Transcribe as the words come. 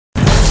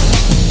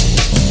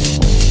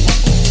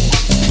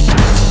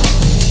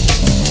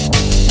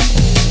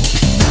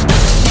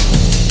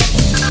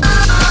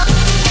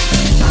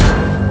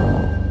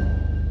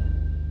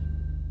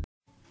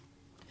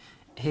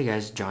Hey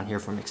guys, John here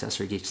from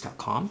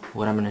AccessoryGeeks.com.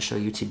 What I'm going to show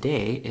you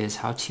today is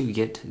how to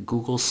get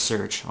Google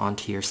search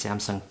onto your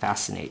Samsung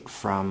Fascinate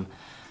from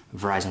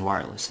Verizon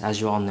Wireless.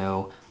 As you all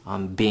know,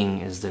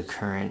 Bing is the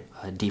current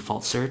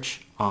default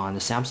search on the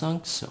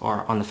Samsung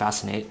or on the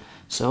Fascinate,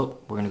 so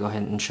we're going to go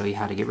ahead and show you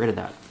how to get rid of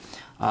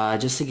that.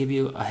 Just to give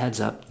you a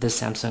heads up, this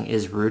Samsung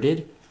is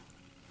rooted,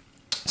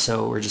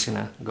 so we're just going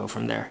to go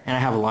from there. And I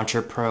have a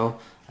LauncherPro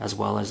as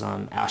well as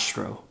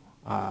Astro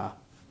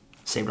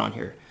saved on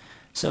here.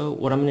 So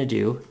what I'm going to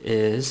do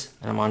is,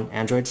 I'm on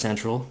Android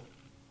Central.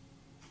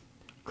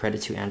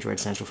 Credit to Android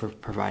Central for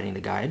providing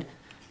the guide.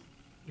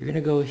 You're going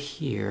to go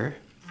here,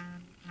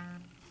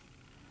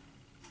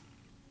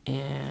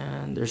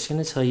 and they're just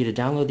going to tell you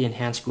to download the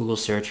enhanced Google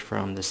search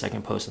from the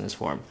second post in this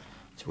forum.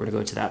 So we're going to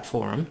go to that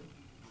forum.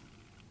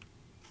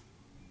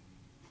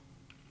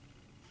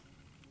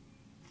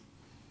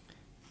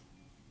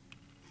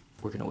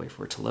 We're going to wait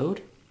for it to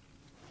load.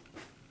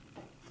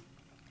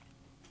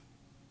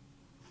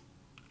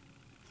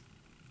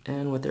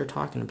 And what they're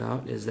talking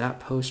about is that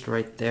post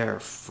right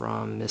there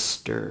from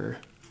Mr.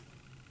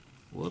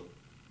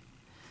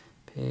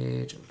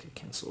 Page. Okay,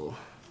 cancel.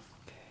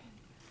 Okay.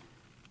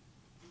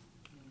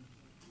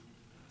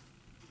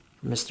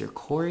 Mr.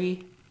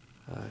 Corey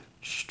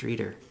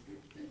Streeter.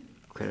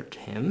 Credit to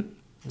him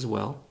as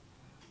well.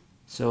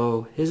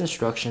 So his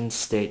instructions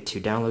state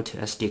to download to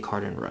SD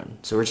card and run.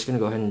 So we're just going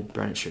to go ahead and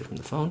run it straight from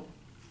the phone.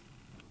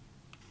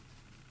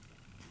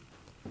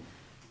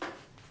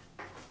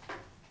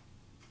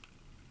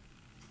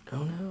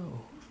 Oh no.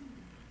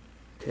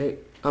 Okay,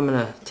 I'm going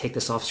to take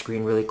this off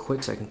screen really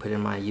quick so I can put in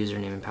my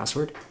username and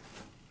password.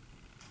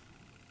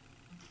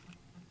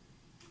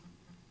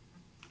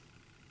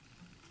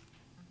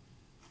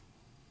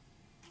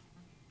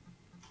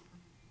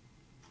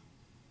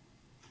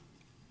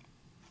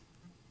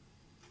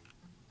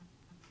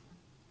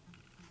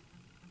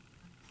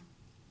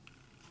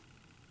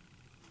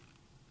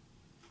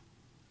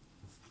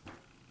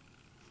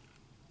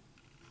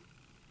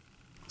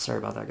 Sorry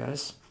about that,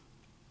 guys.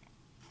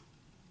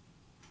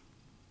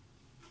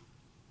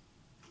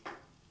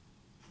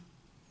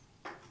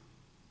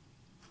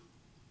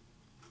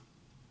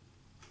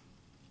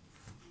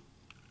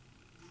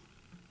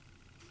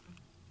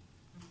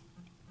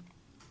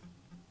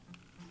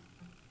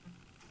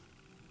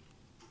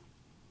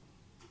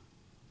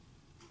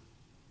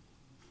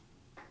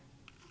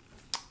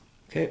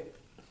 Okay,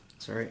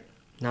 sorry.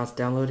 Now it's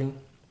downloading.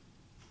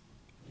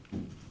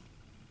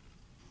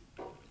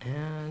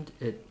 And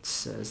it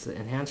says the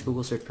enhanced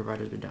Google search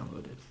provider has been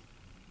downloaded.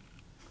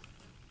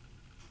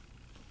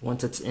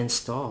 Once it's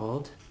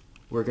installed,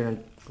 we're going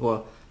to,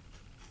 well,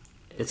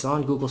 it's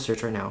on Google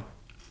search right now.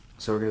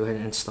 So we're going to go ahead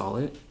and install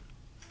it.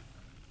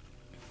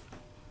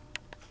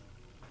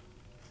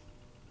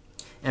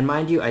 And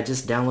mind you, I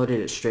just downloaded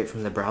it straight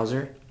from the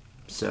browser.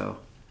 So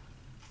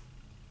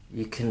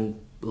you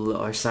can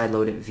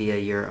sideload it via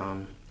your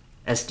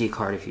SD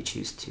card if you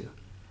choose to.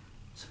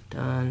 So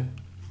done.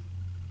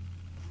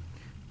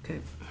 Okay,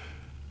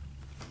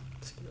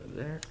 let's get over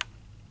there.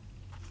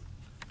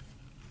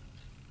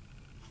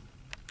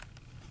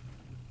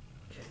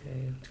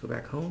 Okay, let's go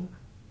back home.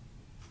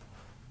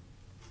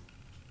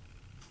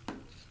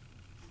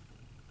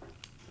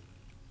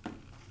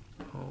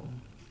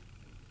 Home.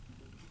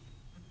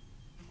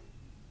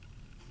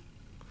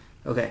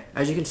 Okay,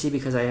 as you can see,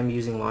 because I am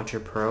using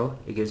LauncherPro,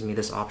 it gives me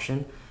this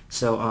option.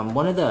 So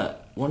one of the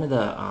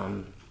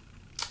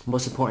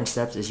most important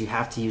steps is you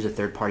have to use a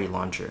third-party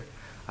launcher.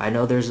 I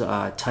know there's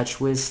a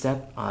TouchWiz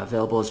step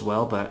available as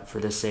well, but for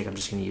this sake, I'm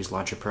just going to use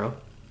LauncherPro.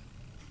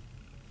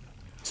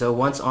 So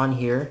once on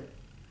here,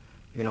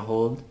 you're going to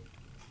hold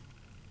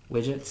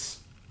widgets.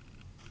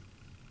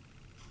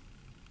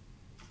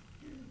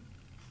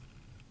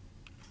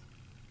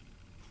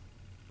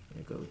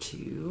 You're going to go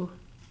to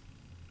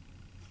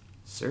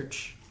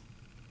search.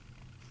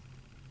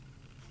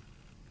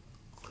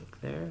 Click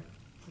there.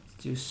 Let's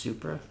do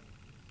Supra.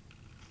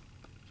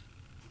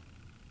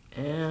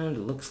 And it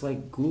looks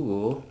like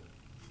Google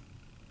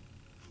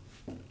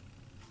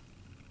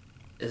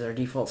is our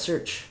default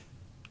search.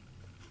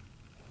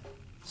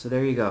 So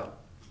there you go.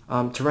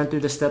 To run through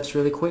the steps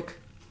really quick,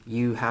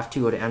 you have to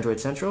go to Android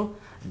Central,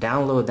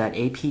 download that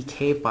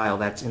APK file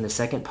that's in the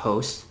second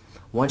post.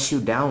 Once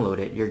you download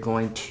it, you're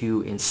going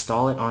to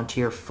install it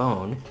onto your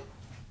phone.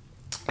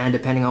 And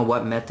depending on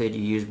what method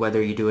you use,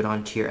 whether you do it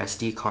onto your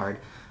SD card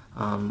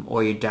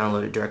or you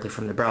download it directly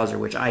from the browser,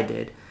 which I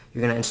did, you're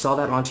going to install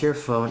that onto your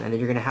phone, and then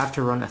you're going to have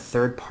to run a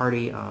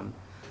third-party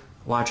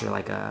launcher,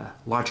 like a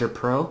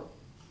LauncherPro.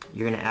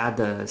 You're going to add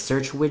the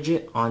search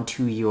widget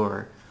onto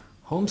your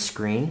home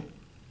screen,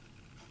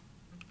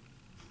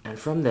 and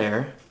from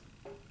there,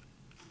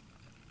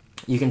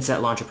 you can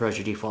set LauncherPro as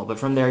your default, but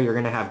from there you're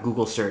going to have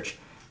Google search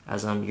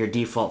as your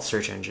default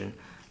search engine.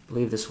 I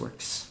believe this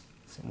works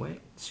same way.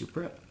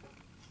 Supra.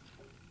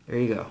 There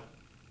you go.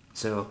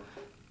 So,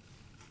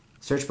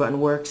 search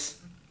button works,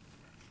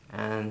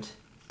 and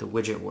the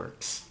widget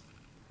works.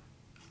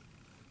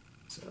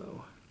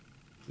 So,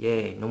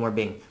 yay, no more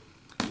Bing.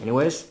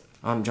 Anyways,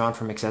 I'm John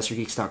from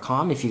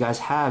AccessoryGeeks.com. If you guys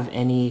have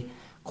any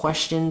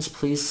questions,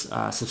 please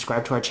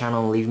subscribe to our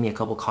channel and leave me a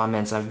couple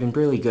comments. I've been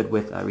really good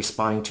with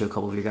responding to a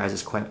couple of your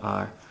guys'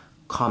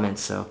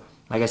 comments. So,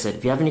 like I said,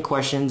 if you have any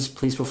questions,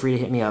 please feel free to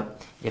hit me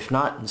up. If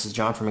not, this is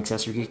John from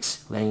Accessory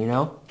Geeks letting you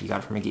know you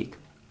got it from a geek.